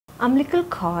Umbilical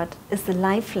cord is the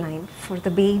lifeline for the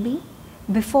baby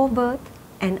before birth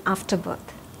and after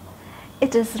birth.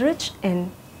 It is rich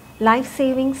in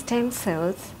life-saving stem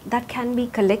cells that can be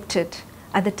collected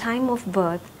at the time of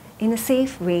birth in a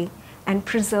safe way and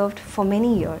preserved for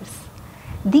many years.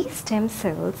 These stem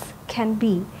cells can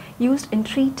be used in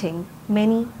treating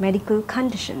many medical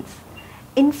conditions.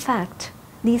 In fact,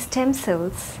 these stem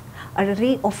cells are a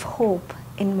ray of hope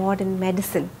in modern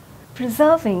medicine.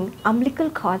 Preserving umbilical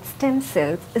cord stem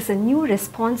cells is a new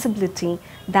responsibility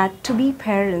that to-be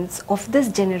parents of this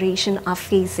generation are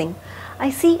facing.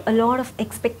 I see a lot of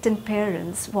expectant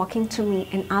parents walking to me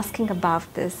and asking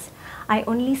about this. I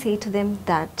only say to them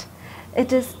that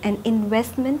it is an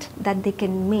investment that they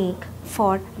can make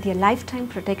for their lifetime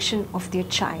protection of their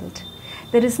child.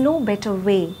 There is no better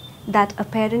way that a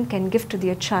parent can give to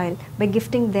their child by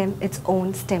gifting them its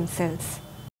own stem cells.